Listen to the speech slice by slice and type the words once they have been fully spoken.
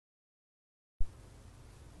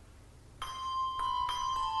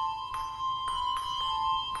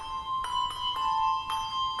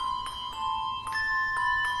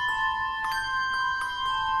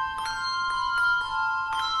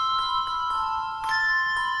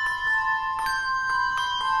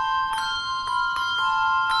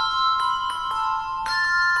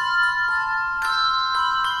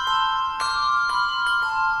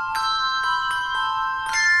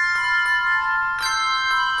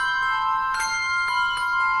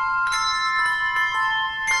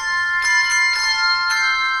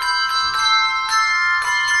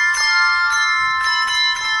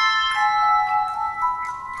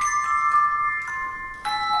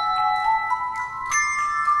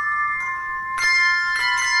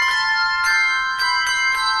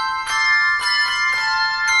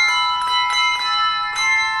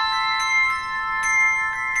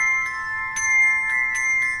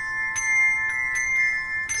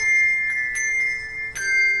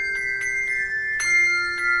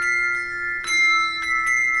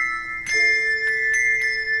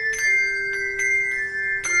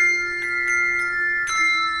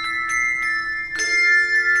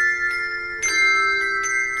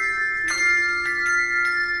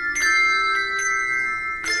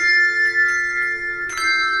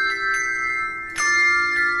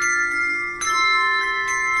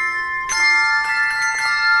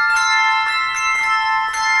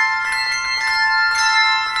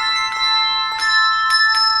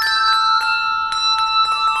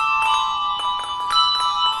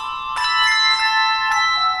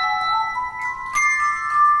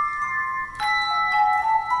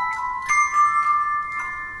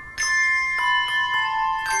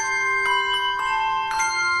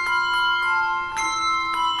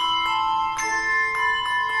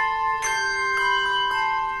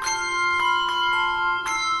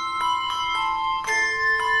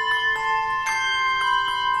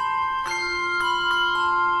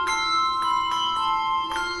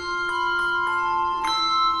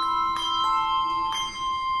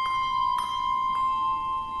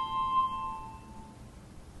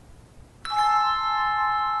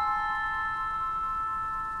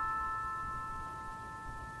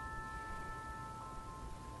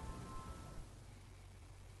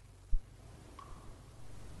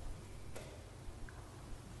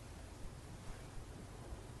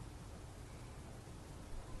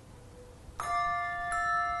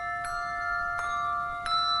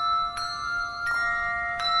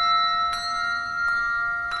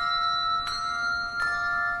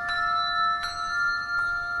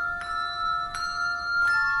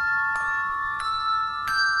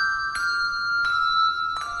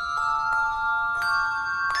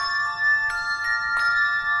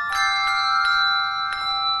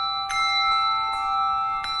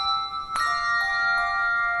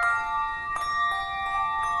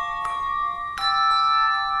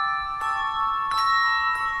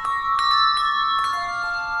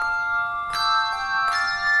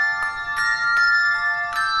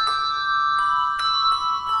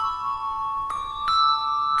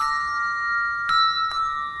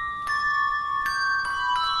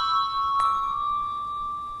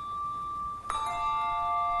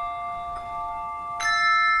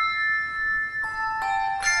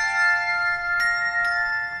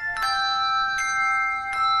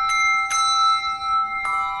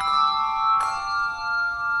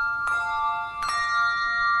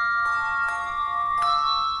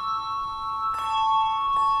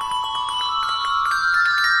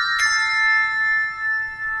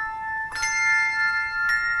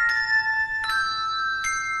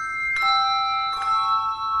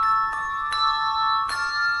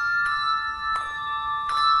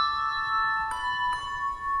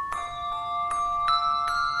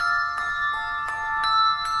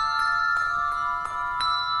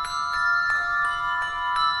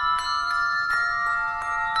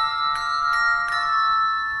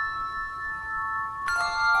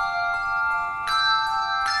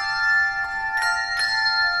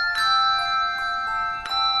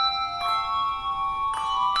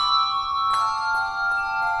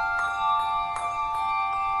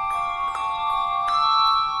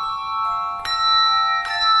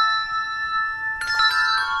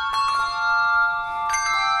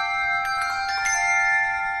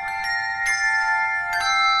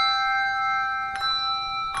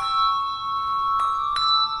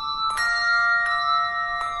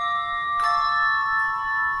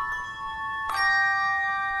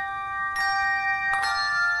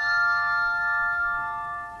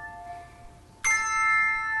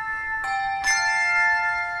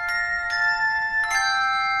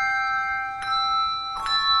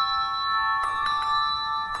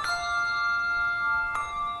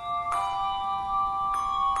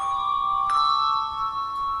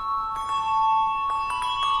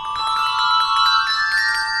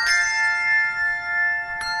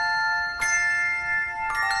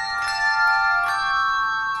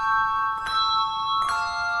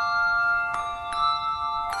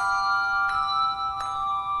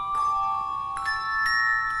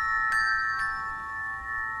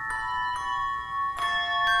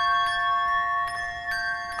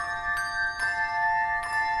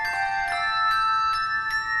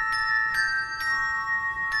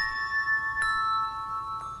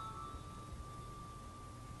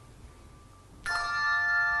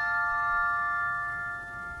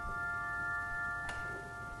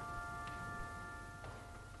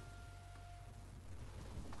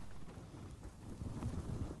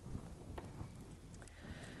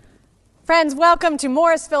Friends, welcome to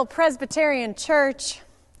Morrisville Presbyterian Church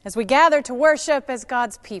as we gather to worship as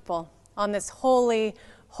God's people on this holy,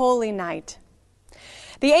 holy night.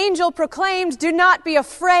 The angel proclaimed, "Do not be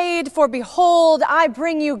afraid, for behold, I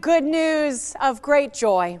bring you good news of great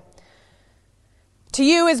joy. To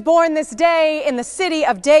you is born this day in the city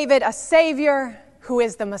of David a Savior, who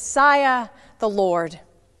is the Messiah, the Lord."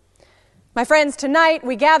 My friends, tonight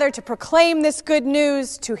we gather to proclaim this good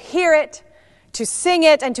news, to hear it, to sing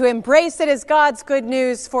it, and to embrace it as God's good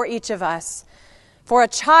news for each of us. For a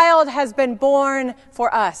child has been born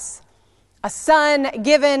for us, a son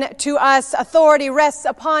given to us, authority rests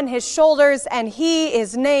upon his shoulders, and he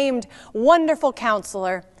is named Wonderful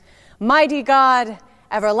Counselor, Mighty God,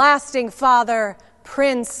 Everlasting Father,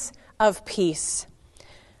 Prince of Peace.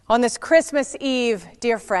 On this Christmas Eve,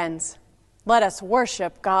 dear friends, let us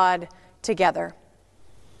worship God together.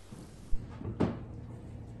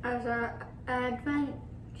 As our Advent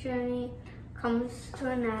journey comes to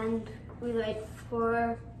an end, we light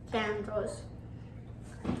 4 candles.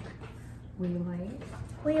 We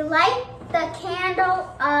light the candle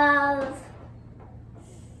of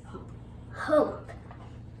hope.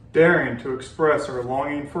 Daring to express our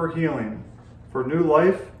longing for healing, for new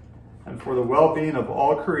life, and for the well-being of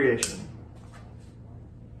all creation.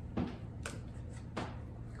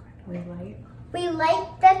 We light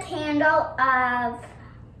the candle of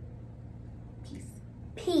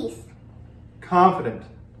peace. Confident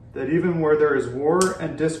that even where there is war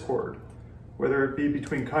and discord, whether it be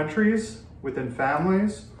between countries, within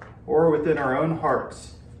families, or within our own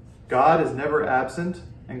hearts, God is never absent,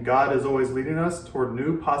 and God is always leading us toward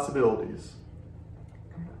new possibilities.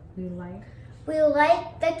 We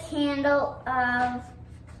light the candle of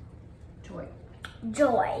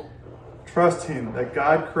joy. Trusting that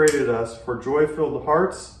God created us for joy-filled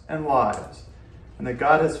hearts and lives, and that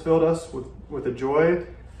God has filled us with a joy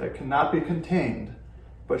that cannot be contained,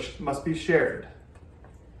 but must be shared.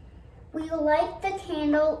 We light the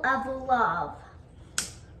candle of love.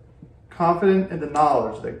 Confident in the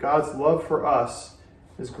knowledge that God's love for us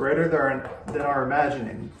is greater than our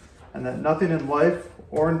imagining, and that nothing in life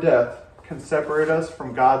or in death can separate us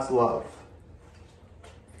from God's love.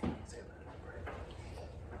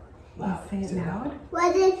 Say it loud.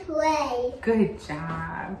 Let it play. Good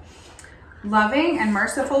job. Loving and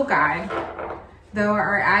merciful God, though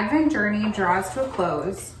our Advent journey draws to a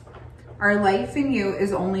close, our life in you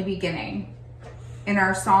is only beginning. In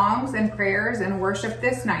our songs and prayers and worship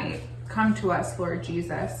this night, come to us, Lord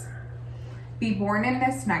Jesus. Be born in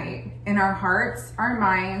this night, in our hearts, our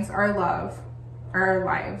minds, our love, our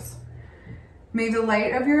lives. May the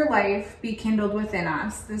light of your life be kindled within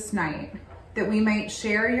us this night, that we might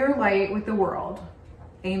share your light with the world.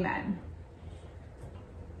 Amen.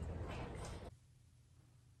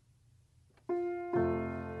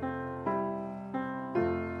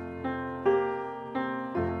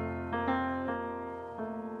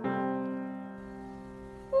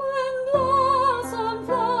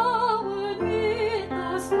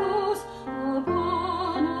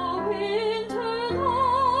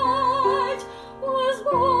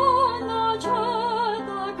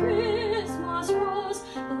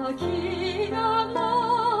 King of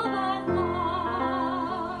love and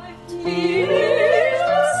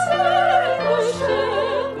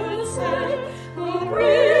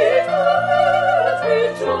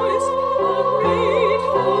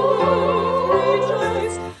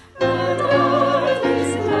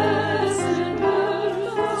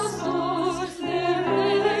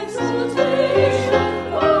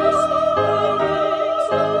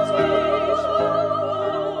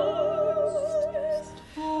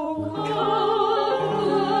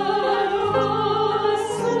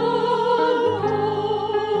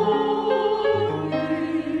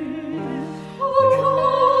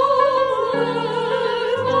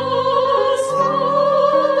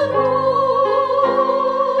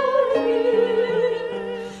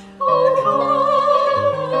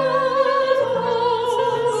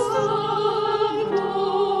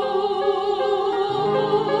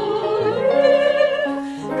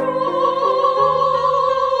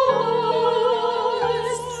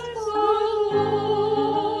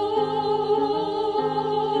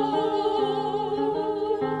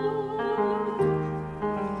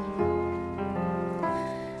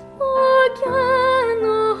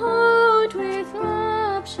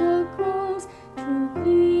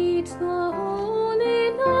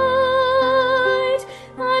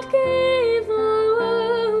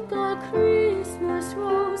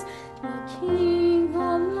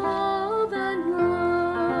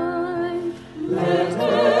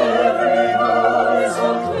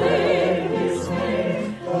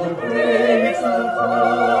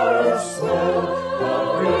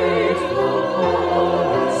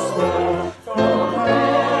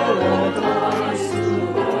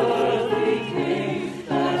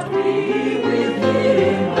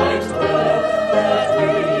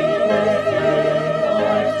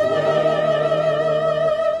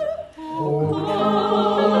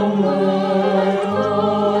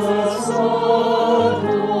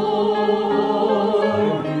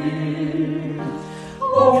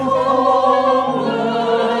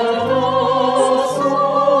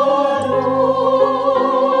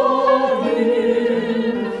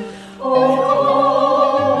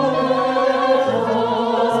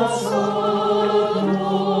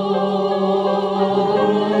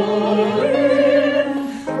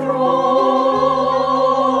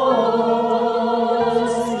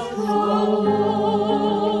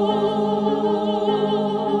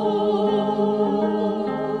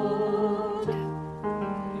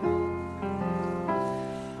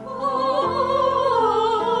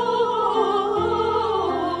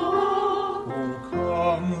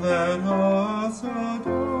Let us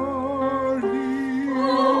adore him.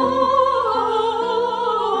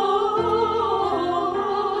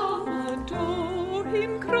 Adore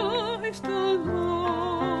him, Christ the Lord.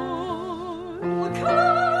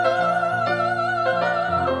 Come.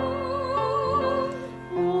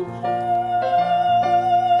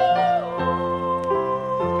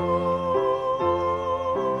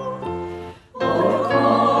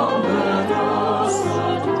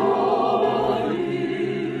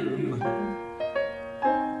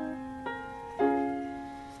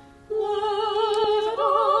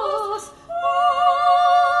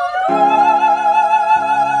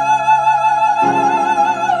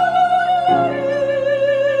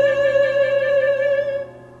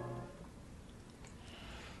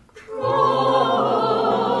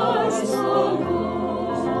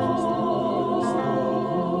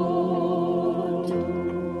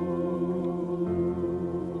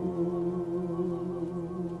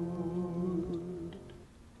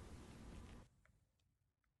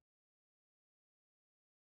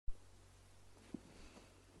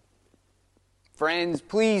 Friends,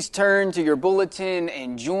 please turn to your bulletin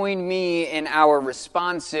and join me in our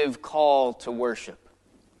responsive call to worship.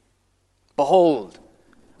 Behold,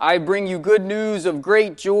 I bring you good news of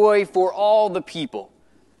great joy for all the people.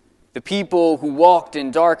 The people who walked in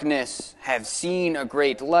darkness have seen a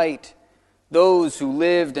great light. Those who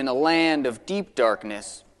lived in a land of deep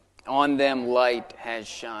darkness, on them light has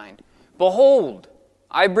shined. Behold,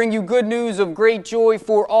 I bring you good news of great joy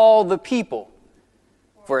for all the people.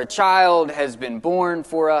 For a child has been born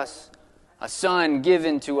for us, a son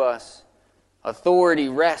given to us. Authority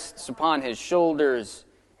rests upon his shoulders,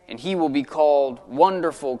 and he will be called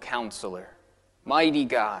Wonderful Counselor, Mighty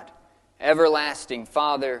God, Everlasting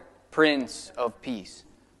Father, Prince of Peace.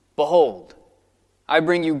 Behold, I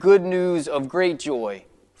bring you good news of great joy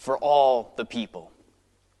for all the people.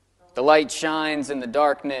 The light shines in the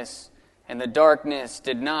darkness, and the darkness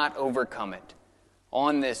did not overcome it.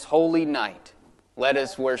 On this holy night, let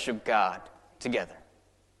us worship God together.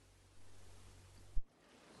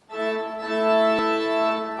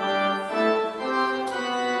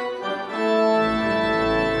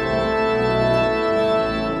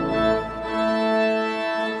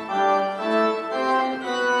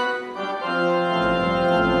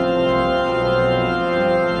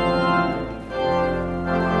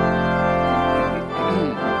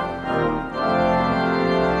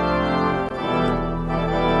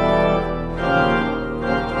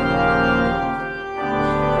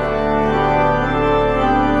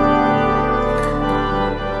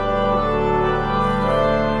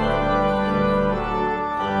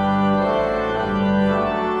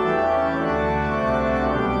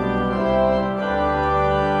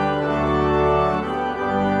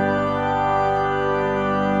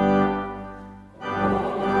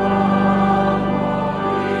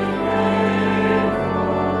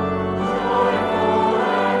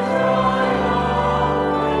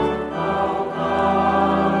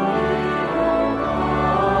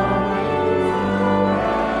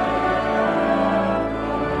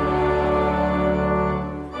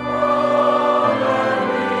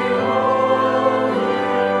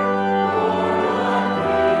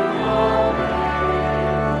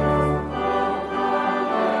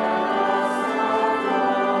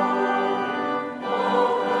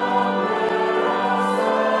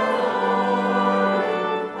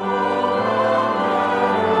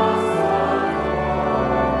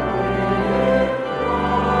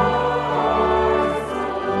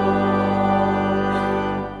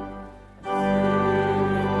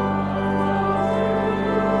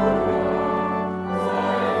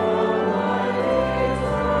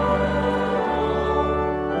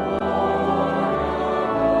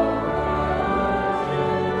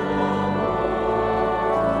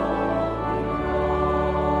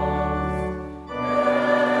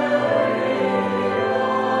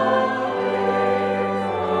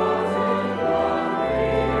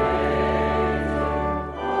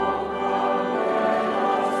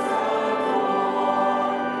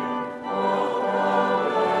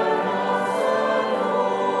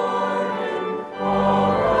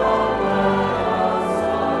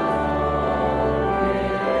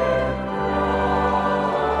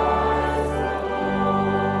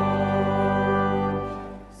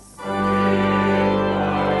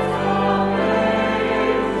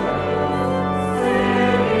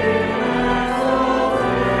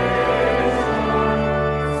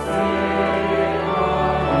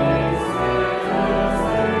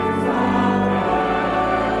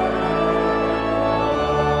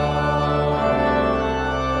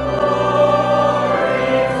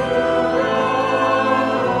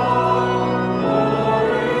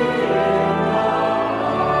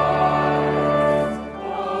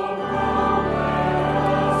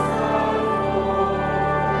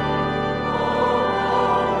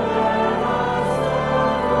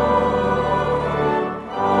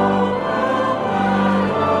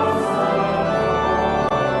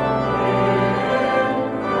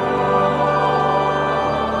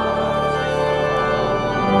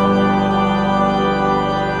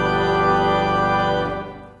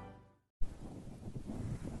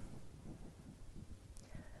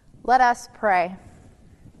 Let us pray.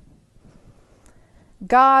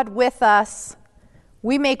 God with us,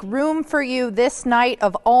 we make room for you this night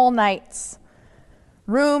of all nights,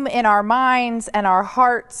 room in our minds and our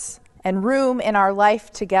hearts, and room in our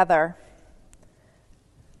life together.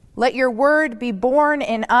 Let your word be born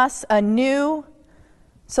in us anew,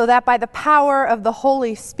 so that by the power of the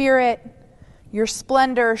Holy Spirit, your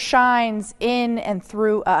splendor shines in and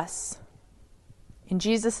through us. In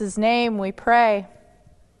Jesus' name we pray.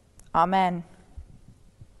 Amen.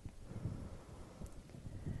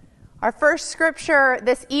 Our first scripture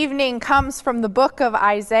this evening comes from the book of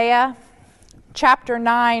Isaiah, chapter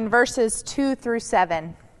 9, verses 2 through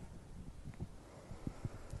 7.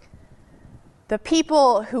 The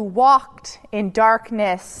people who walked in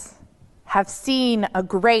darkness have seen a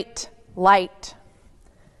great light.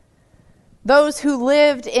 Those who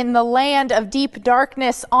lived in the land of deep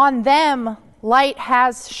darkness, on them light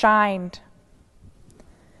has shined.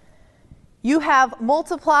 You have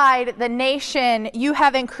multiplied the nation. You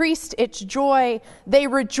have increased its joy. They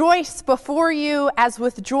rejoice before you as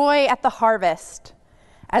with joy at the harvest,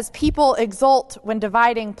 as people exult when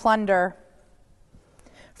dividing plunder.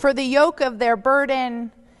 For the yoke of their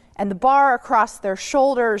burden and the bar across their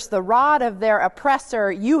shoulders, the rod of their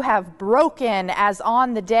oppressor, you have broken as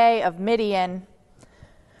on the day of Midian.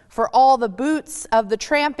 For all the boots of the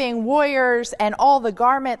tramping warriors and all the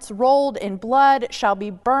garments rolled in blood shall be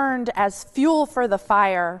burned as fuel for the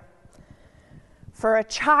fire. For a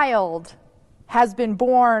child has been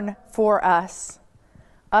born for us,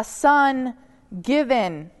 a son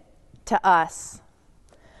given to us.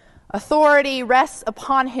 Authority rests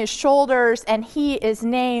upon his shoulders, and he is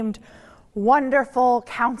named Wonderful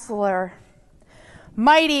Counselor,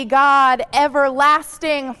 Mighty God,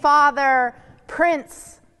 Everlasting Father,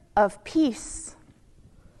 Prince of Peace.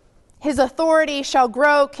 His authority shall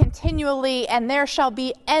grow continually, and there shall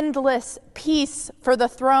be endless peace for the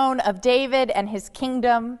throne of David and his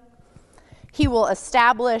kingdom. He will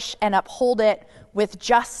establish and uphold it with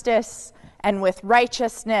justice and with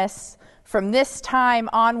righteousness from this time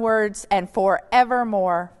onwards and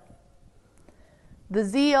forevermore. The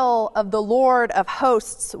zeal of the Lord of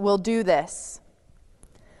hosts will do this.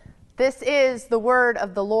 This is the word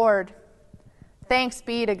of the Lord. Thanks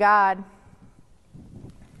be to God.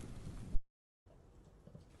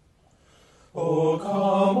 O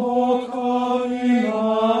come, Emmanuel,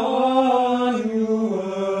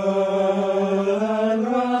 and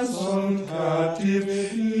ransom captive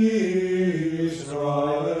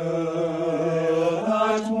Israel,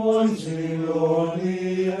 that mourns in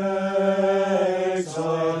lonely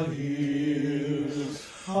exile here,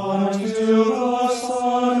 until the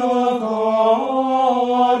Son of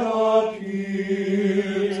God appear.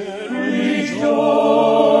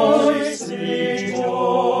 Rejoice,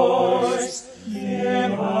 rejoice,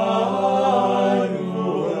 Emmanuel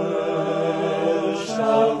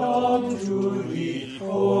shall come to thee,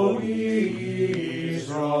 O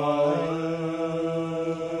Israel.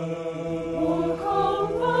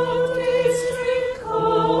 Come and drink,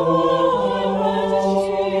 come and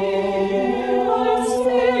cheer, our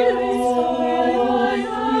spirits high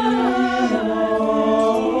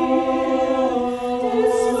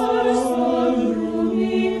disperse the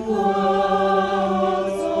gloomy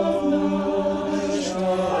clouds of night,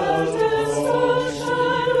 and distant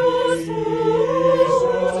shadows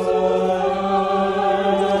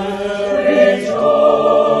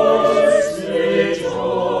Rejoice,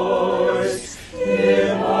 rejoice,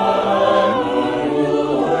 Emmanuel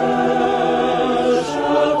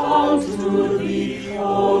shall come to thee, O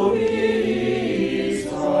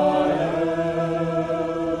Israel.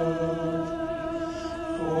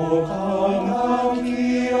 O come thou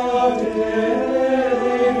Key of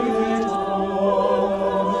David,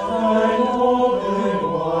 come and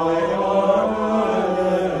open wide our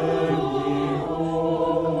heavenly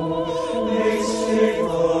home. Make straight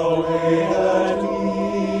the way that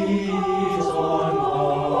leads on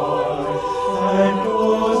high, and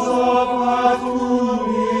close the path to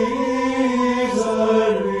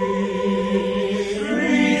misery.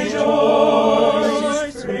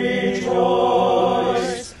 Rejoice,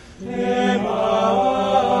 rejoice, Emmanuel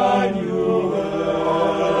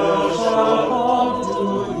shall come to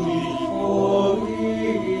thee, O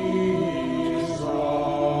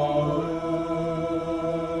Israel.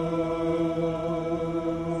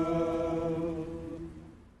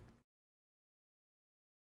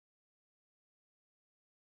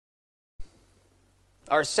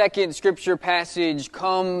 Our second scripture passage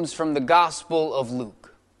comes from the Gospel of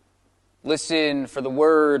Luke. Listen for the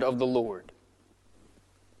word of the Lord.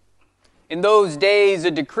 In those days,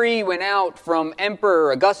 a decree went out from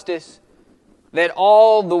Emperor Augustus that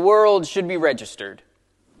all the world should be registered.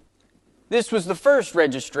 This was the first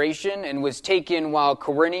registration and was taken while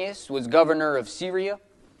Quirinius was governor of Syria.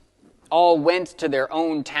 All went to their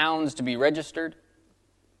own towns to be registered.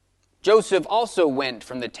 Joseph also went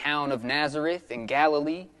from the town of Nazareth in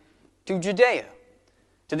Galilee to Judea,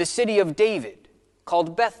 to the city of David,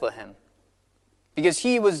 called Bethlehem, because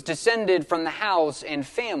he was descended from the house and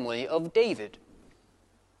family of David.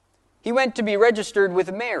 He went to be registered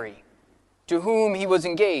with Mary, to whom he was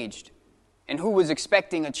engaged, and who was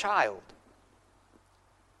expecting a child.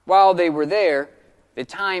 While they were there, the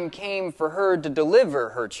time came for her to deliver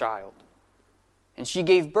her child, and she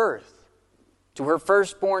gave birth to her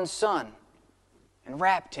firstborn son, and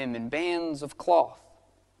wrapped him in bands of cloth,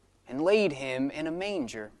 and laid him in a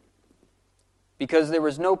manger, because there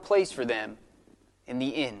was no place for them in the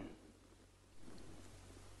inn.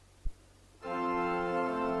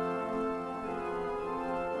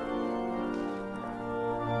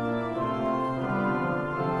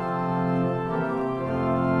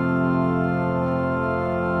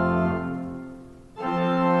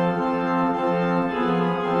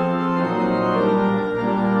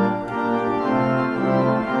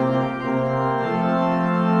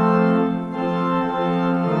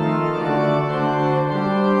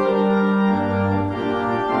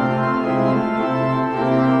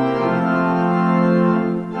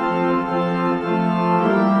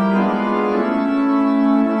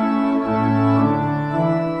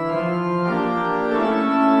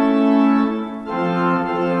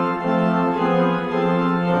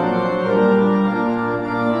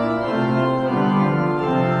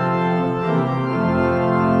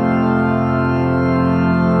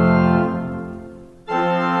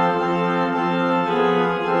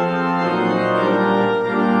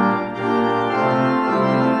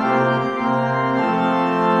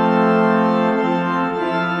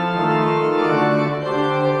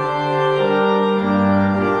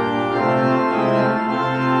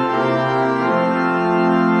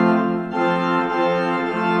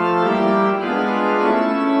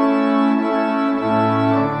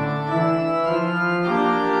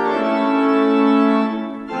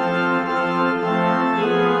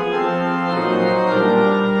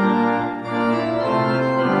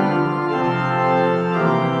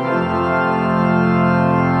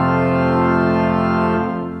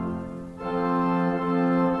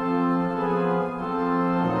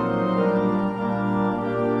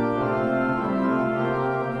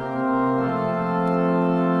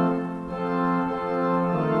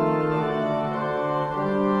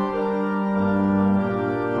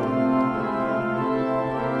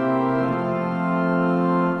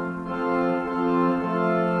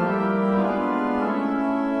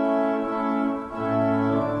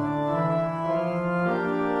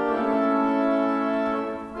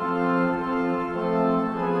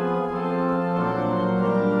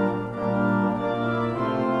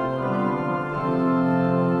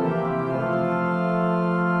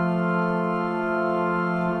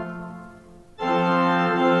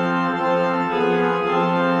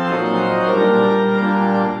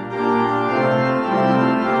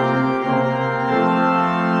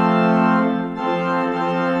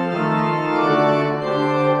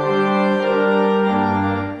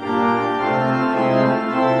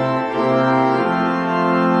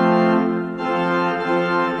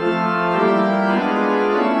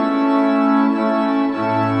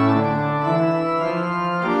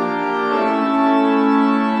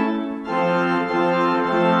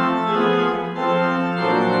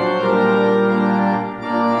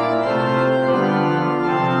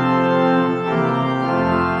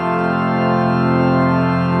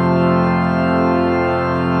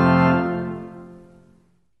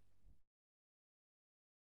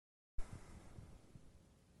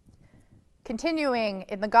 Continuing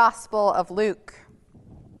in the Gospel of Luke.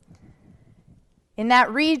 In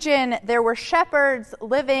that region, there were shepherds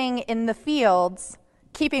living in the fields,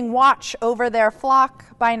 keeping watch over their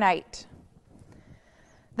flock by night.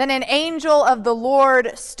 Then an angel of the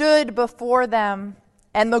Lord stood before them,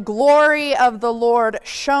 and the glory of the Lord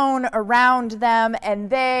shone around them, and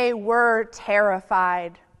they were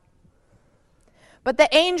terrified. But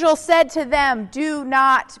the angel said to them, "Do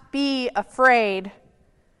not be afraid.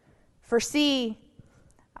 For see,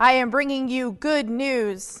 I am bringing you good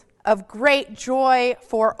news of great joy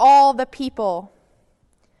for all the people.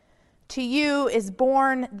 To you is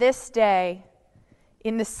born this day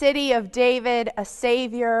in the city of David a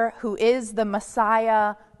Savior who is the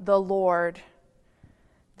Messiah, the Lord.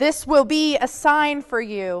 This will be a sign for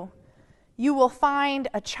you. You will find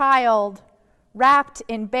a child wrapped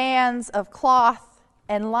in bands of cloth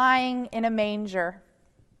and lying in a manger."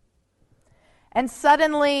 And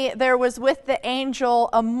suddenly there was with the angel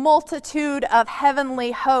a multitude of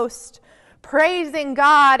heavenly hosts, praising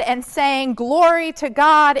God and saying, "Glory to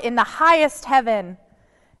God in the highest heaven,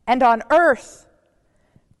 and on earth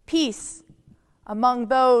peace among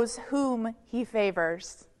those whom he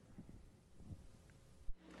favors."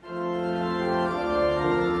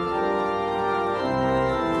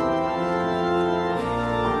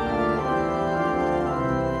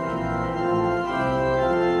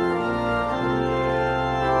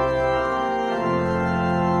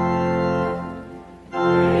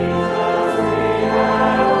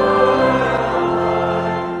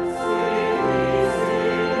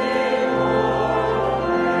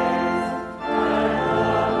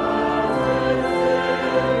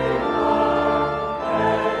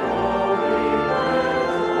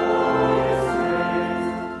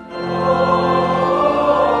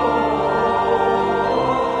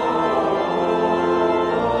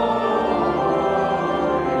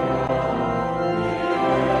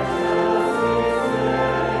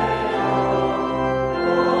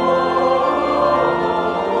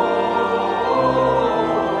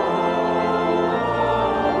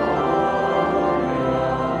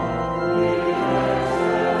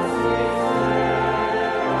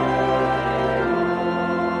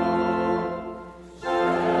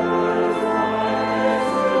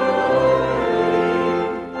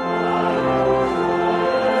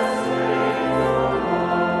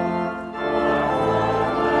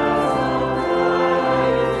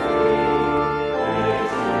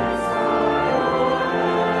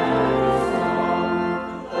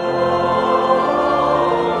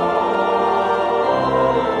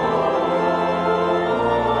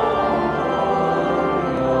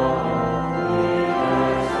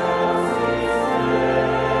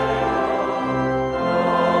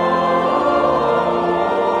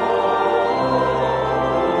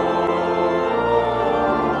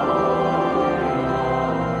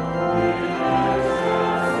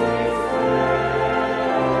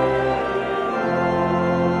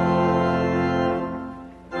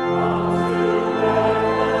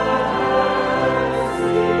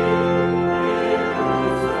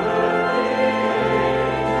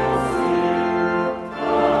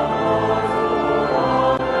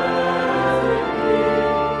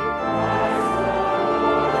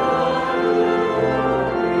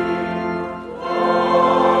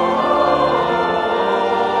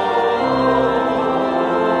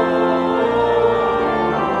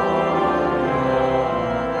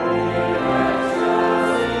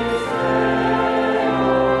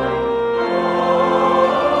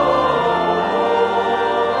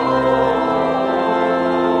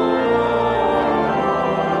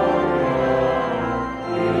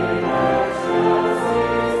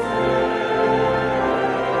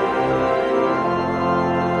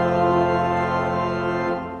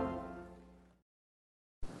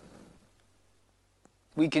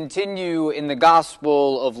 We continue in the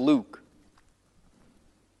Gospel of Luke.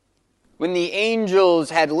 When the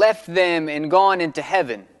angels had left them and gone into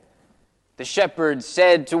heaven, the shepherds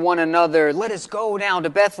said to one another, "Let us go now to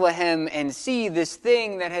Bethlehem and see this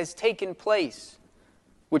thing that has taken place,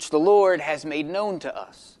 which the Lord has made known to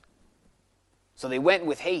us." So they went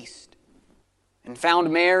with haste and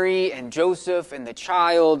found Mary and Joseph and the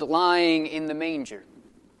child lying in the manger.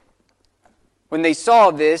 When they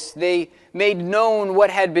saw this, they made known what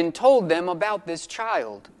had been told them about this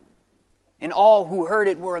child. And all who heard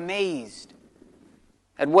it were amazed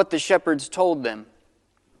at what the shepherds told them.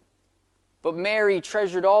 But Mary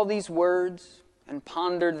treasured all these words and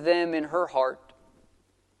pondered them in her heart.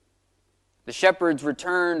 The shepherds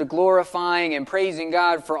returned, glorifying and praising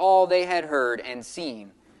God for all they had heard and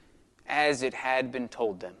seen, as it had been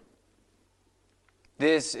told them.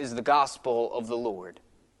 This is the gospel of the Lord.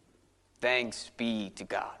 Thanks be to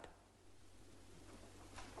God.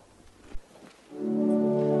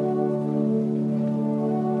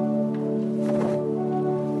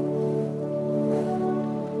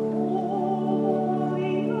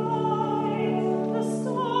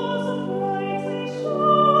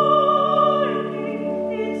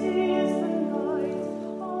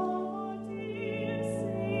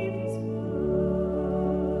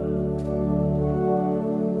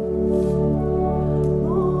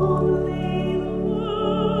 Only the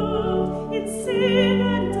world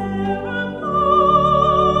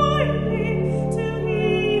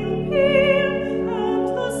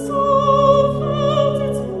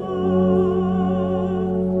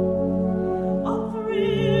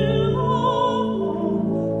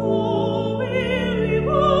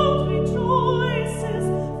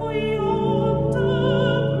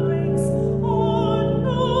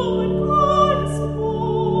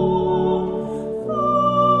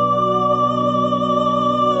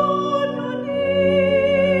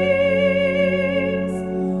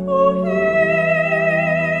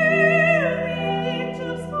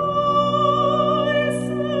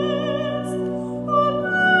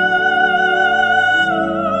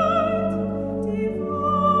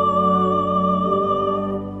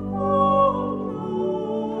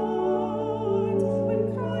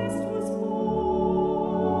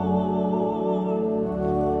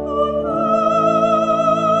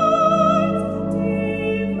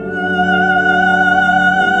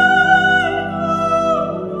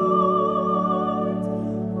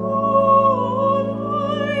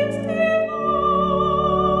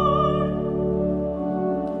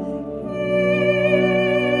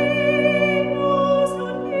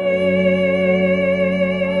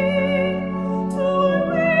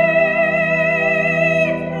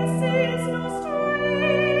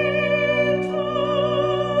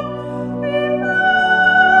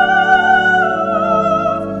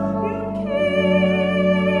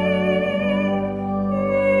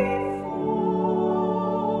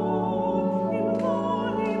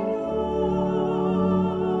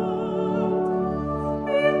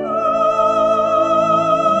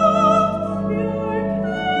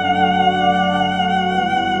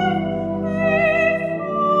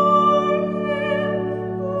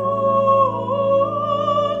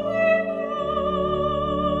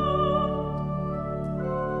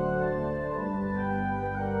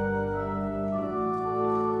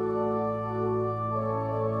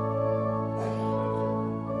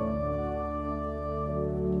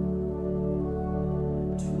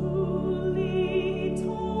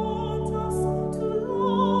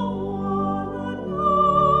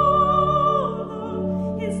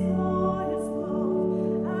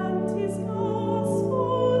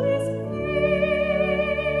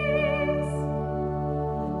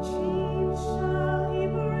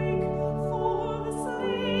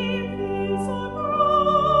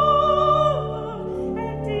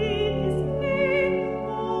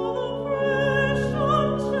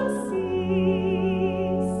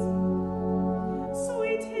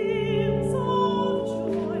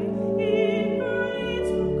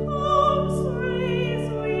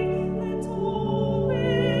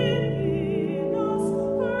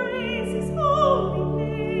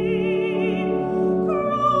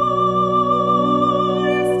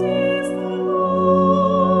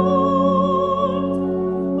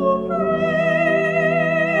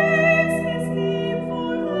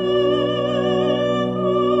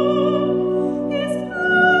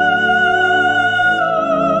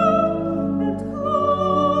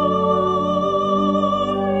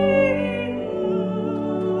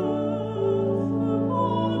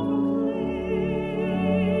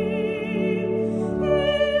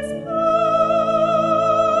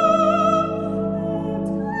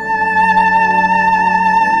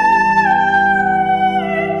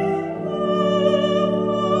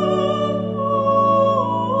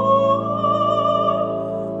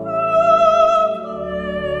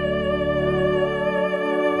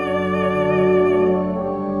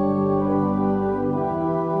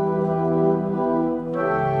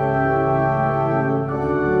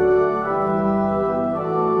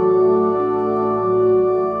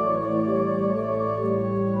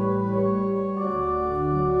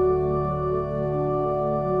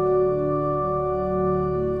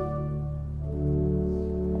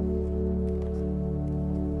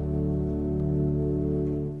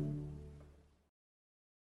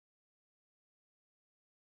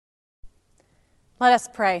Let us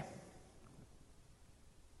pray.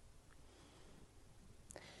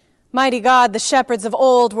 Mighty God, the shepherds of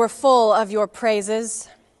old were full of your praises,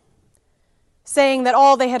 saying that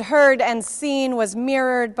all they had heard and seen was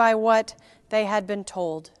mirrored by what they had been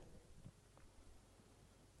told.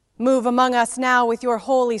 Move among us now with your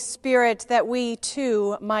Holy Spirit, that we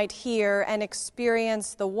too might hear and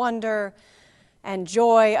experience the wonder and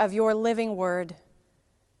joy of your living word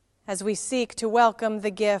as we seek to welcome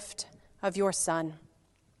the gift of your Son.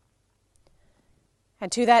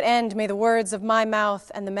 And to that end, may the words of my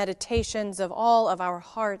mouth and the meditations of all of our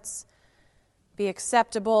hearts be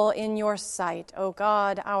acceptable in your sight, O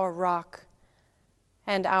God, our rock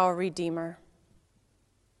and our Redeemer.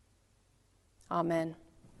 Amen.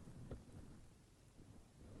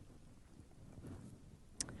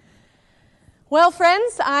 Well,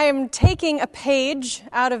 friends, I am taking a page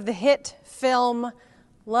out of the hit film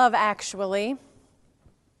Love Actually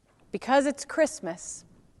because it's Christmas.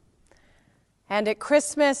 And at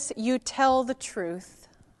Christmas, you tell the truth.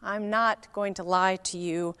 I'm not going to lie to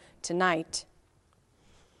you tonight.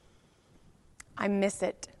 I miss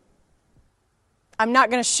it. I'm not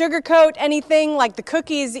going to sugarcoat anything like the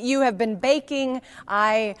cookies that you have been baking.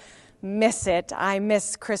 I miss it. I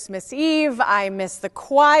miss Christmas Eve. I miss the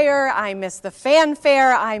choir. I miss the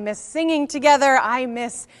fanfare. I miss singing together. I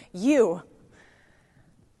miss you.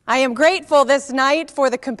 I am grateful this night for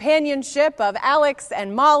the companionship of Alex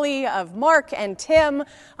and Molly, of Mark and Tim,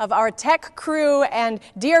 of our tech crew, and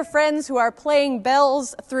dear friends who are playing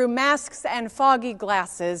bells through masks and foggy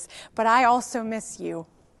glasses. But I also miss you.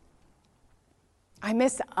 I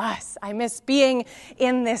miss us. I miss being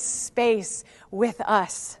in this space with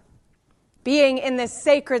us. Being in this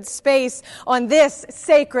sacred space on this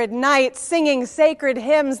sacred night, singing sacred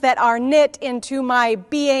hymns that are knit into my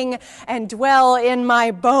being and dwell in my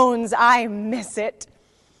bones. I miss it.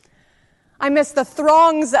 I miss the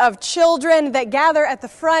throngs of children that gather at the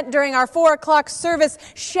front during our 4:00 service,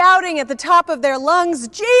 shouting at the top of their lungs,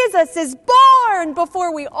 "Jesus is born!"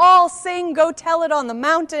 before we all sing, "Go Tell It on the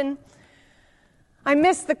Mountain." I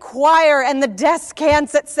miss the choir and the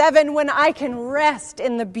descants at 7 when I can rest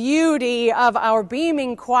in the beauty of our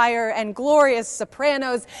beaming choir and glorious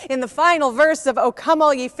sopranos in the final verse of "O Come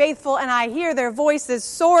All Ye Faithful," and I hear their voices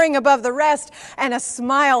soaring above the rest, and a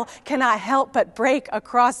smile cannot help but break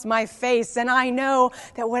across my face. And I know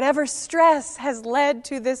that whatever stress has led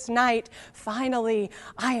to this night, finally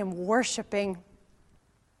I am worshiping.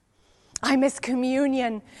 I miss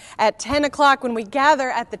communion at 10 o'clock when we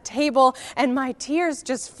gather at the table and my tears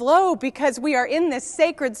just flow because we are in this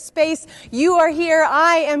sacred space. You are here,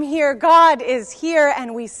 I am here, God is here,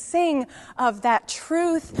 and we sing of that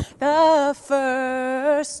truth. The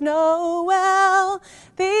first Noel,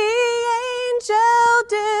 the angel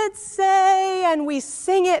did say, and we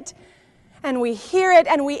sing it and we hear it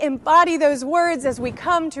and we embody those words as we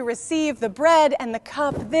come to receive the bread and the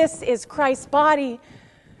cup. This is Christ's body,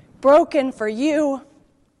 broken for you.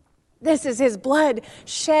 This is his blood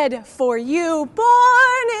shed for you.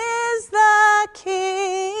 Born is the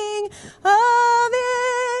King of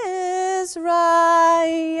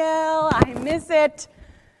Israel. I miss it.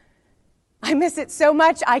 I miss it so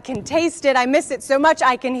much I can taste it. I miss it so much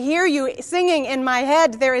I can hear you singing in my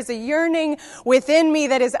head. There is a yearning within me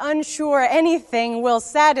that is unsure anything will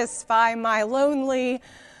satisfy my lonely,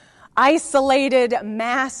 isolated,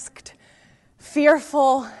 masked,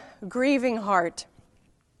 fearful, grieving heart.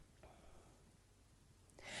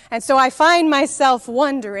 And so I find myself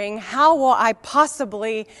wondering, how will I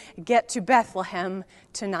possibly get to Bethlehem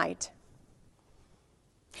tonight?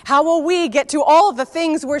 How will we get to all of the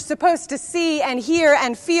things we're supposed to see and hear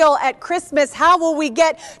and feel at Christmas? How will we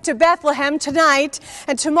get to Bethlehem tonight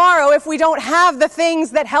and tomorrow if we don't have the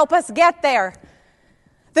things that help us get there?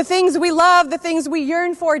 The things we love, the things we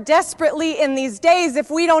yearn for desperately in these days, if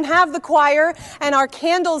we don't have the choir and our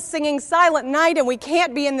candles singing Silent Night and we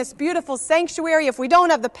can't be in this beautiful sanctuary, if we don't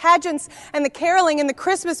have the pageants and the caroling and the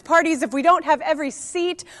Christmas parties, if we don't have every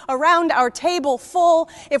seat around our table full,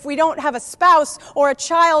 if we don't have a spouse or a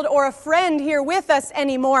child or a friend here with us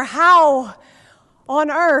anymore, how on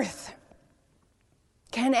earth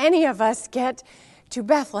can any of us get to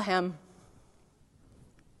Bethlehem?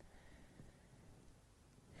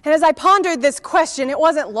 And as I pondered this question, it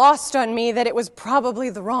wasn't lost on me that it was probably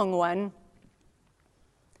the wrong one.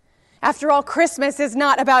 After all, Christmas is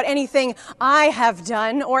not about anything I have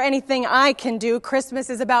done or anything I can do. Christmas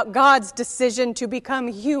is about God's decision to become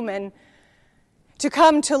human, to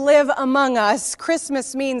come to live among us.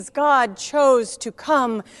 Christmas means God chose to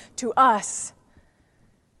come to us,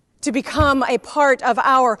 to become a part of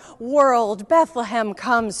our world. Bethlehem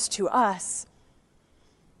comes to us.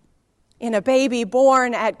 in a baby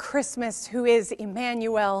born at Christmas who is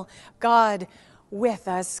Emmanuel, God with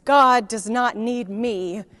us. God does not need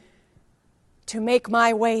me to make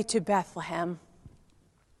my way to Bethlehem.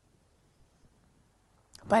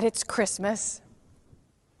 But it's Christmas.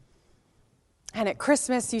 And at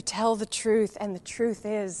Christmas you tell the truth, and the truth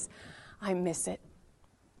is, I miss it.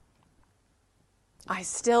 I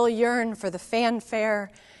still yearn for the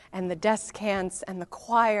fanfare and the descants and the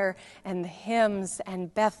choir and the hymns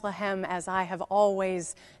and Bethlehem as I have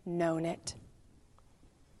always known it.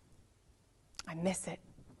 I miss it.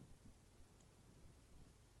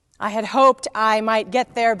 I had hoped I might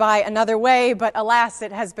get there by another way, but alas,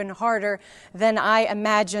 it has been harder than I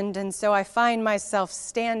imagined, and so I find myself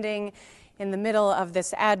standing in the middle of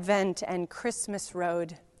this Advent and Christmas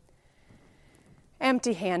road,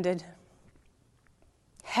 empty-handed,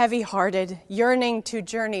 heavy-hearted, yearning to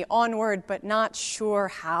journey onward, but not sure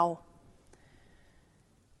how.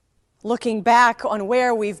 Looking back on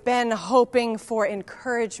where we've been, hoping for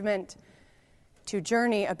encouragement to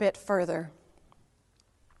journey a bit further.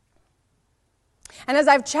 And as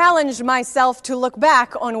I've challenged myself to look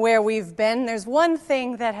back on where we've been, there's one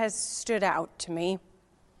thing that has stood out to me.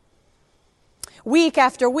 Week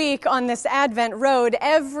after week on this Advent road,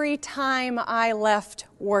 every time I left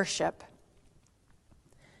worship,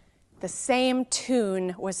 the same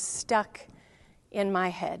tune was stuck in my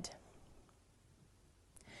head.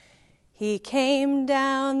 He came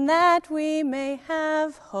down that we may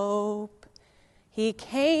have hope. He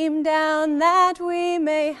came down that we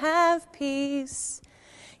may have peace.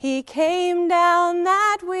 He came down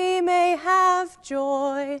that we may have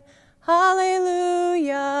joy.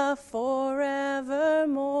 Hallelujah, forevermore.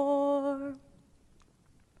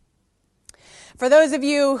 For those of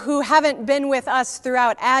you who haven't been with us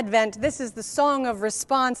throughout Advent, this is the song of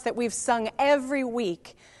response that we've sung every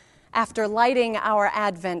week after lighting our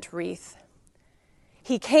Advent wreath.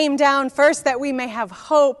 He came down first that we may have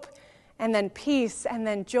hope, and then peace, and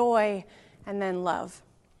then joy, and then love.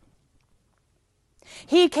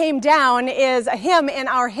 He Came Down is a hymn in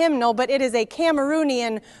our hymnal, but it is a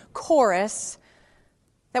Cameroonian chorus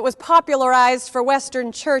that was popularized for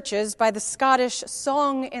Western churches by the Scottish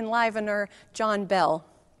song enlivener John Bell.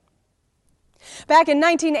 Back in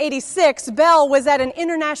 1986, Bell was at an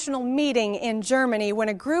international meeting in Germany when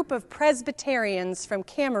a group of Presbyterians from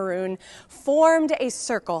Cameroon formed a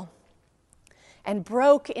circle and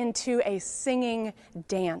broke into a singing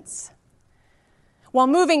dance. While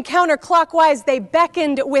moving counterclockwise, they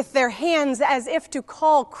beckoned with their hands as if to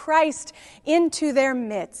call Christ into their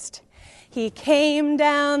midst. He came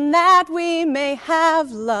down that we may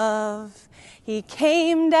have love. He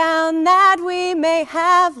came down that we may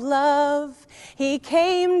have love. He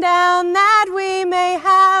came down that we may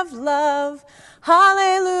have love.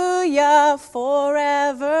 Hallelujah,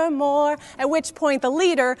 forevermore. At which point the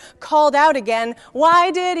leader called out again, why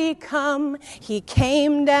did he come? He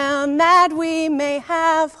came down that we may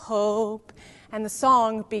have hope. And the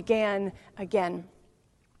song began again.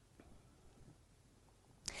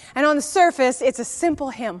 And on the surface, it's a simple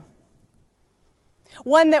hymn.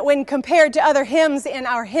 One that when compared to other hymns in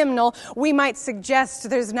our hymnal, we might suggest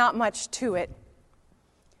there's not much to it.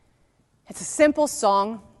 It's a simple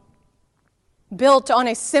song, built on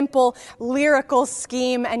a simple lyrical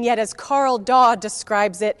scheme, and yet as Carl Daw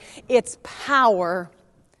describes it, its power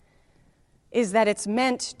is that it's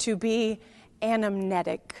meant to be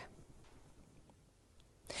anamnetic.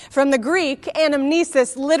 From the Greek,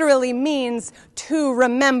 anamnesis literally means to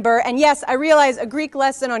remember, and yes, I realize a Greek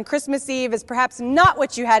lesson on Christmas Eve is perhaps not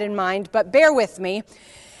what you had in mind, but bear with me.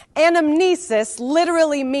 Anamnesis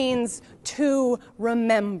literally means to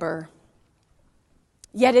remember.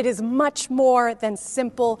 Yet it is much more than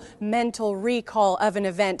simple mental recall of an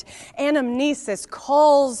event. Anamnesis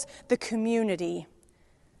calls the community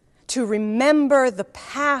to remember the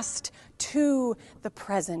past to the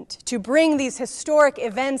present, to bring these historic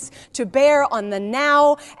events to bear on the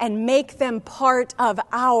now and make them part of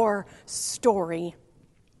our story.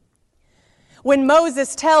 When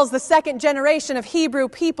Moses tells the second generation of Hebrew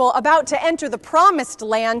people about to enter the promised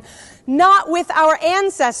land, not with our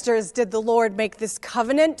ancestors did the Lord make this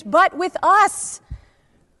covenant, but with us,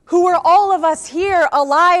 who are all of us here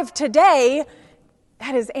alive today.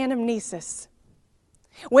 That is anamnesis.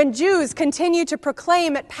 When Jews continue to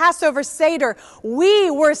proclaim at Passover Seder,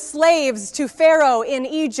 we were slaves to Pharaoh in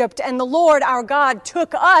Egypt, and the Lord our God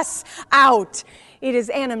took us out. It is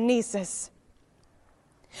anamnesis.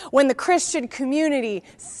 When the Christian community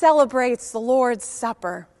celebrates the Lord's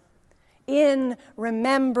Supper in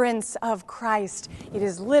remembrance of Christ, it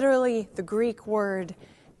is literally the Greek word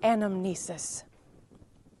anamnesis.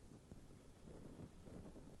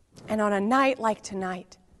 And on a night like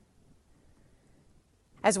tonight,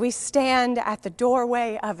 as we stand at the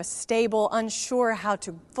doorway of a stable, unsure how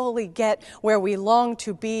to fully get where we long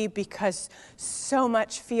to be because so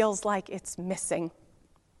much feels like it's missing.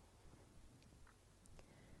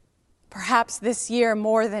 Perhaps this year,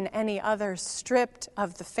 more than any other, stripped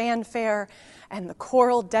of the fanfare and the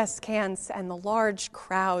choral descants and the large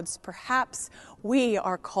crowds, perhaps we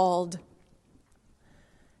are called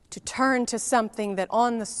to turn to something that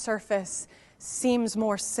on the surface seems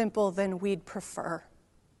more simple than we'd prefer,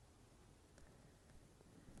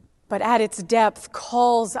 but at its depth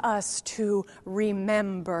calls us to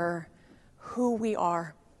remember who we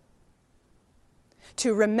are,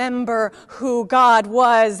 to remember who God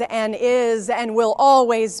was and is and will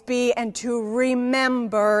always be, and to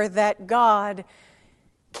remember that God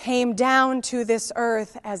came down to this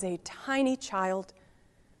earth as a tiny child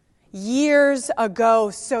years ago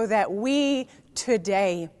so that we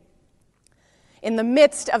today, in the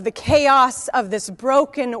midst of the chaos of this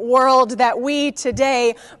broken world, that we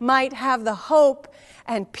today might have the hope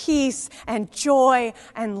and peace and joy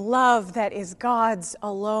and love that is God's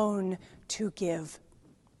alone to give.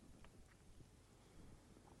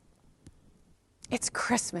 It's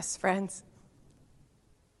Christmas, friends.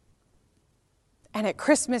 And at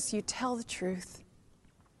Christmas, you tell the truth.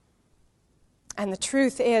 And the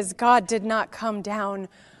truth is, God did not come down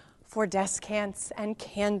for descants and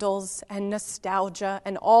candles and nostalgia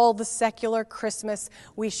and all the secular Christmas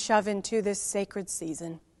we shove into this sacred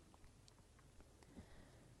season.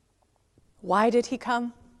 Why did he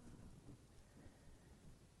come?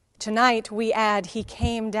 Tonight we add, he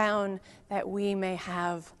came down that we may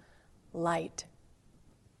have light.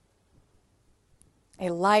 A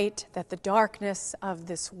light that the darkness of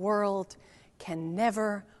this world can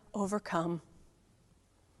never overcome.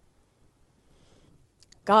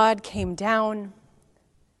 God came down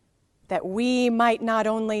that we might not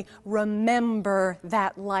only remember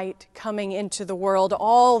that light coming into the world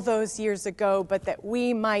all those years ago, but that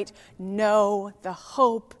we might know the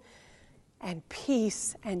hope and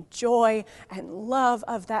peace and joy and love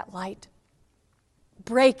of that light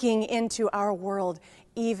breaking into our world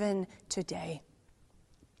even today.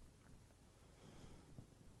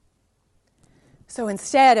 So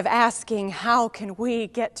instead of asking, how can we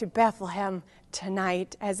get to Bethlehem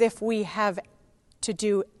tonight, as if we have to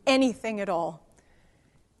do anything at all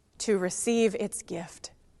to receive its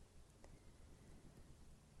gift,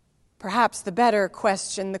 perhaps the better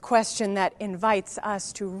question, the question that invites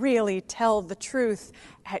us to really tell the truth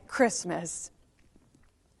at Christmas,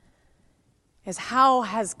 is how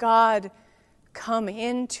has God come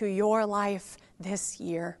into your life this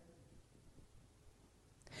year?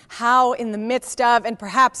 How in the midst of, and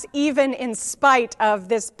perhaps even in spite of,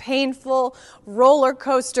 this painful, roller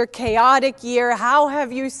coaster, chaotic year, how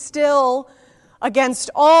have you still, against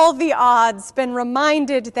all the odds, been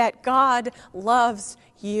reminded that God loves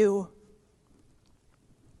you?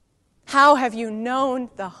 How have you known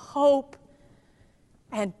the hope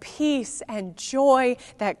and peace and joy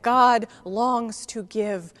that God longs to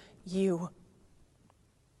give you?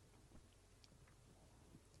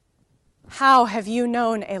 How have you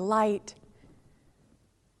known a light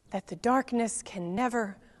that the darkness can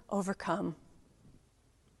never overcome?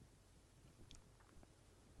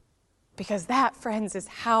 Because that, friends, is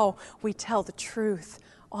how we tell the truth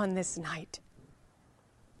on this night.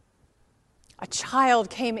 A child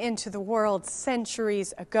came into the world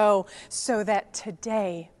centuries ago so that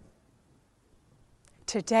today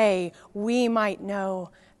we might know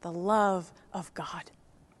the love of God.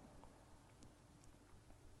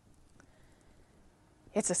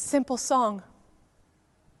 It's a simple song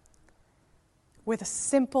with a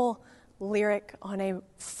simple lyric on a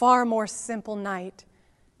far more simple night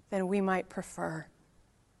than we might prefer.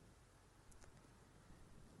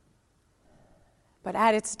 But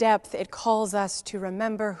at its depth, it calls us to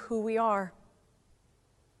remember who we are.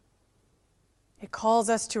 It calls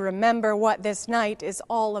us to remember what this night is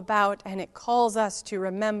all about, and it calls us to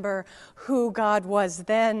remember who God was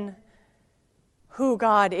then, who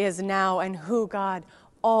God is now, and who God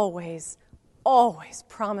always, always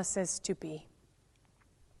promises to be.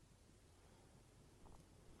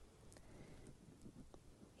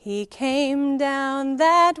 He came down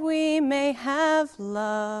that we may have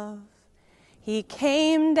love. He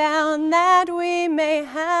came down that we may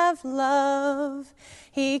have love.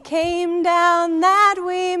 He came down that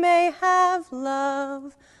we may have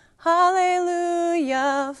love.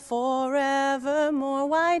 Hallelujah, forevermore.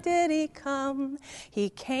 Why did he come? He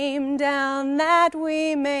came down that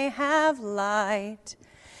we may have light.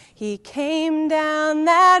 He came down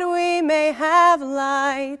that we may have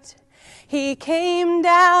light. He came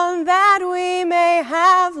down that we may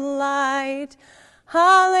have light.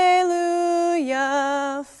 Hallelujah,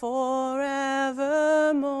 forevermore.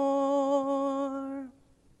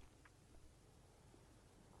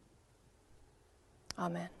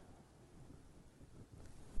 Amen.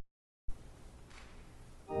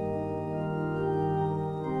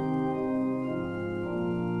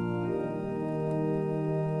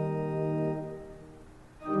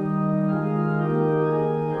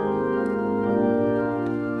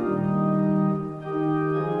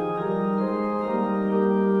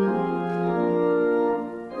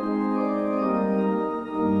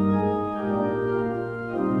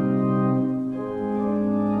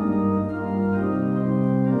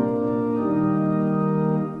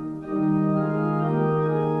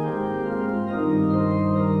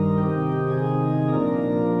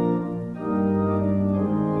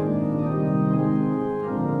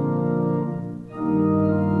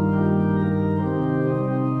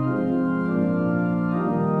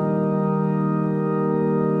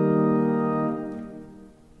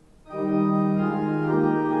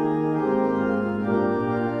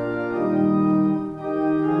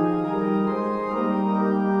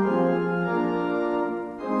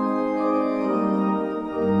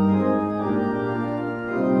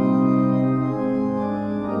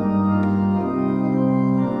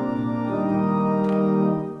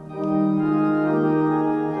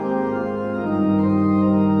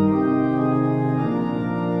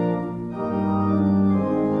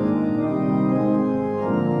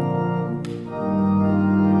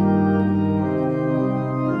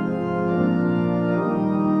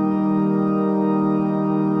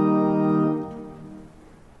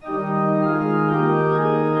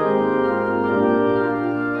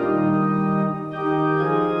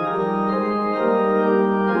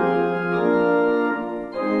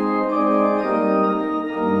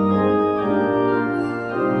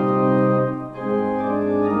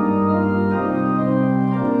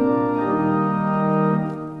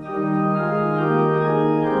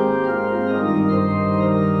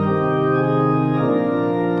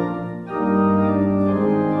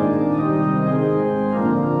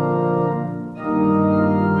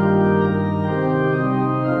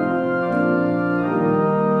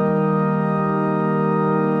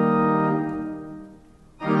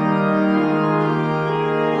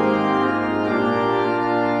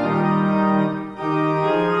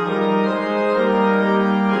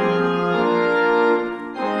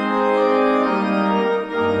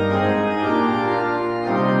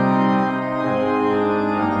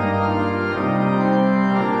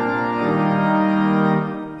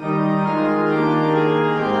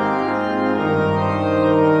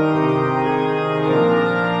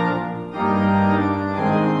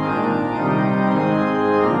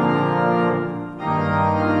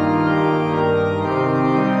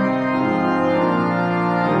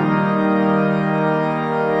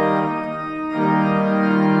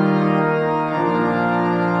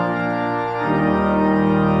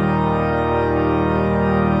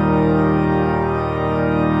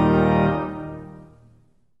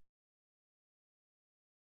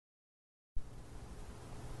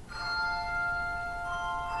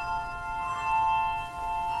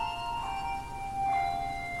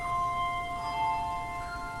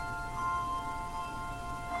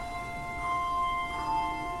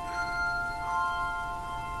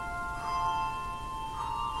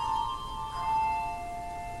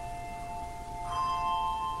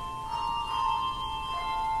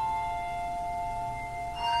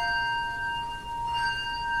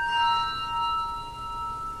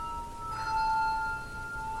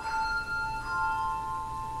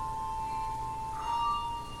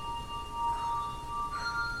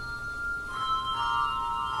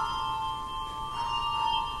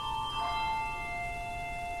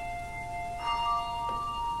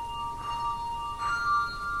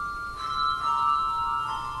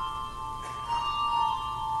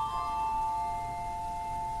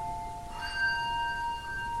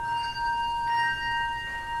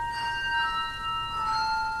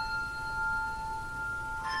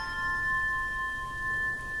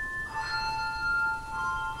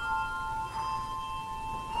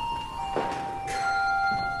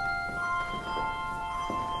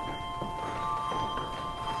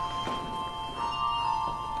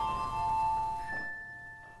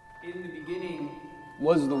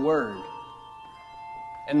 was the Word,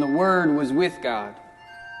 and the Word was with God,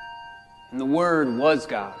 and the Word was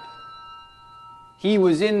God. He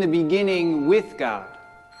was in the beginning with God.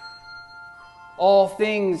 All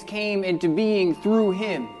things came into being through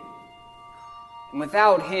him, and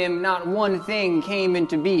without him not one thing came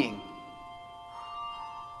into being.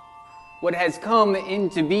 what has come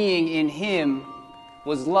into being in him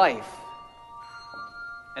was life,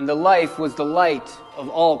 and the life was the light of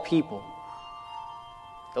all people.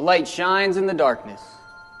 The light shines in the darkness,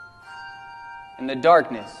 and the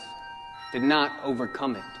darkness did not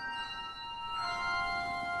overcome it.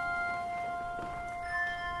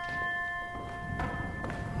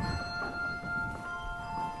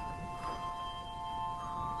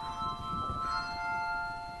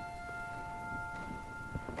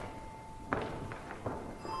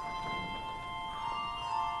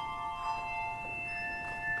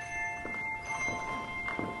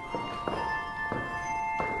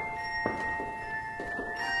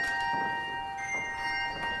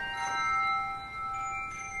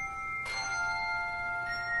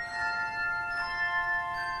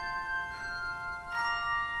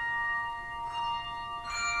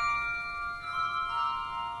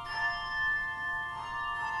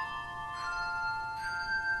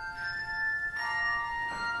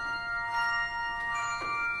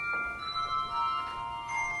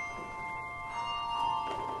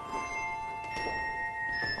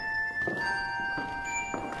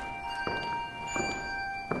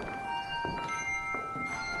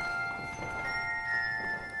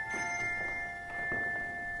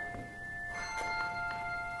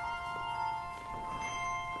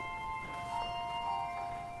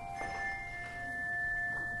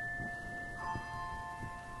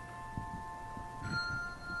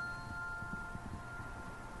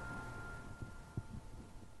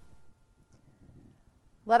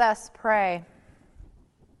 Let us pray.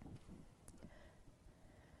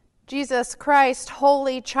 Jesus Christ,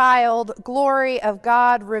 holy child, glory of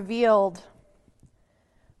God revealed.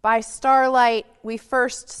 By starlight we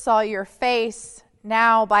first saw your face,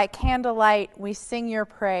 now by candlelight we sing your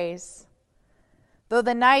praise. Though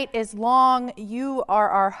the night is long, you are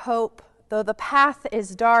our hope. Though the path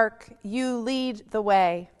is dark, you lead the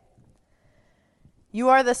way. You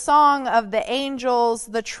are the song of the angels,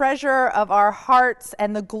 the treasure of our hearts,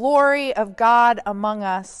 and the glory of God among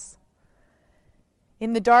us.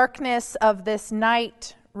 In the darkness of this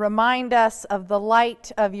night, remind us of the light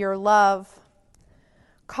of your love.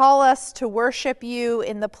 Call us to worship you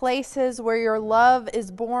in the places where your love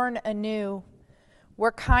is born anew,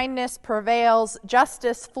 where kindness prevails,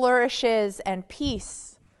 justice flourishes, and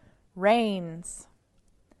peace reigns.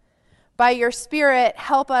 By your Spirit,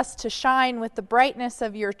 help us to shine with the brightness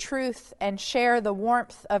of your truth and share the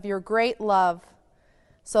warmth of your great love,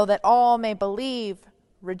 so that all may believe,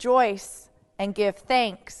 rejoice, and give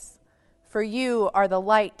thanks, for you are the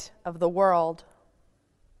light of the world.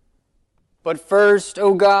 But first,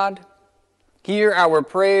 O God, hear our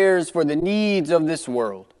prayers for the needs of this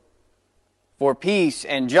world, for peace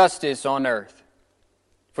and justice on earth,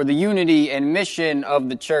 for the unity and mission of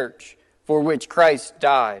the church for which Christ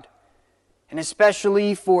died, and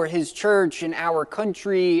especially for his church in our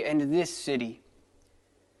country and this city.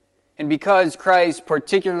 And because Christ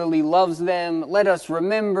particularly loves them, let us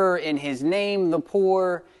remember in his name the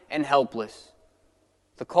poor and helpless,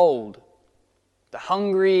 the cold, the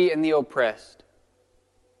hungry and the oppressed,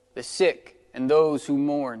 the sick and those who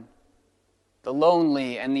mourn, the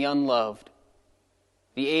lonely and the unloved,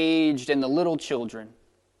 the aged and the little children,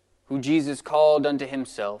 who Jesus called unto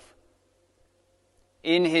himself.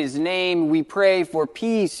 In his name we pray for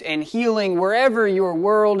peace and healing wherever your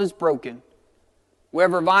world is broken,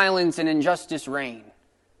 wherever violence and injustice reign,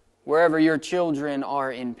 wherever your children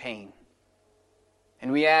are in pain.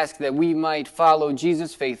 And we ask that we might follow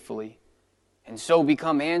Jesus faithfully, and so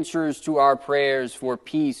become answers to our prayers for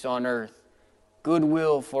peace on earth,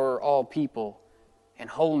 goodwill for all people, and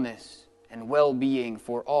wholeness and well-being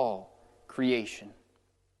for all creation.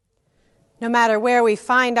 No matter where we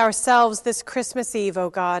find ourselves this Christmas Eve, O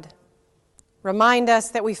God, remind us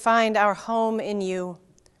that we find our home in you.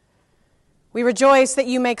 We rejoice that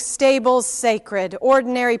you make stables sacred,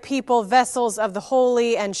 ordinary people vessels of the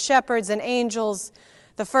holy, and shepherds and angels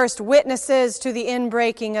the first witnesses to the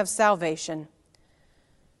inbreaking of salvation.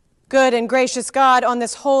 Good and gracious God, on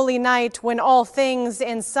this holy night when all things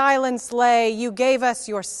in silence lay, you gave us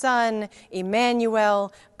your Son,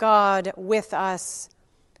 Emmanuel, God with us.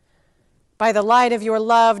 By the light of your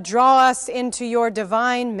love, draw us into your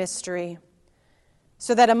divine mystery,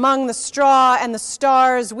 so that among the straw and the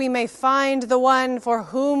stars we may find the one for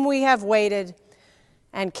whom we have waited,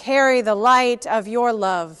 and carry the light of your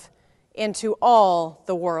love into all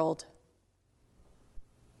the world.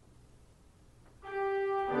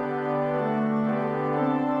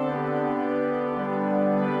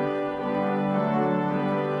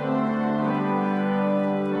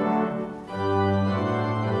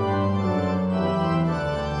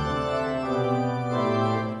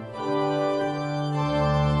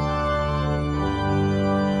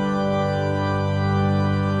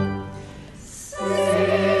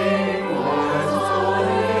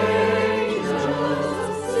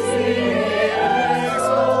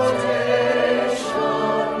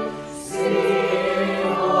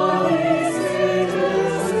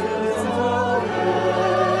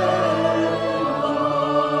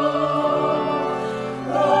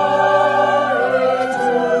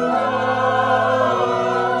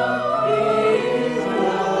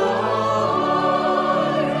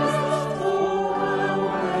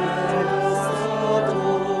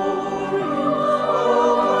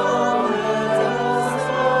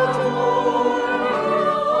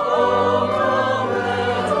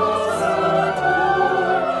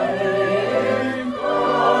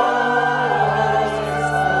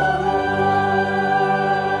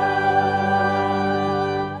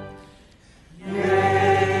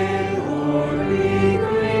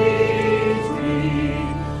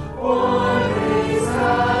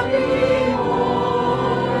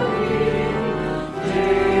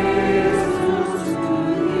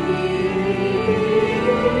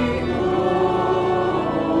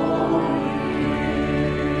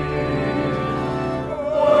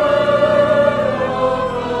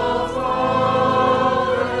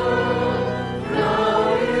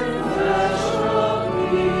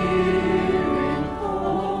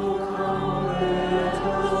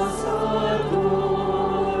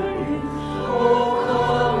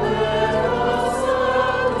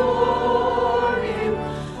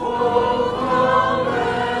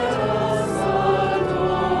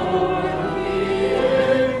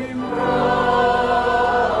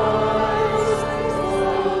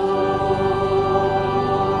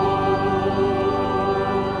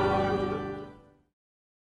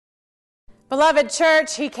 Beloved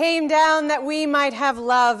church, he came down that we might have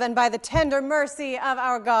love, and by the tender mercy of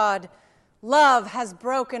our God, love has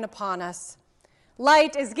broken upon us.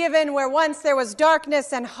 Light is given where once there was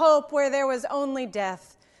darkness, and hope where there was only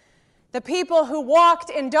death. The people who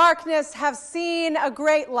walked in darkness have seen a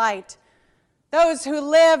great light. Those who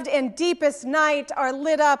lived in deepest night are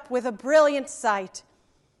lit up with a brilliant sight.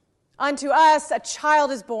 Unto us a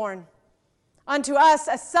child is born. Unto us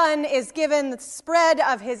a son is given. The spread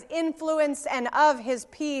of his influence and of his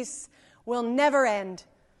peace will never end.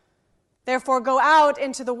 Therefore go out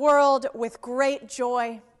into the world with great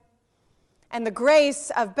joy, and the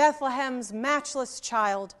grace of Bethlehem's matchless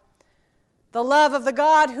child, the love of the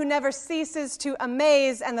God who never ceases to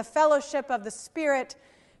amaze, and the fellowship of the Spirit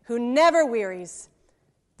who never wearies,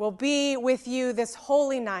 will be with you this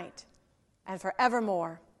holy night and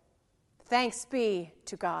forevermore. Thanks be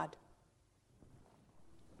to God.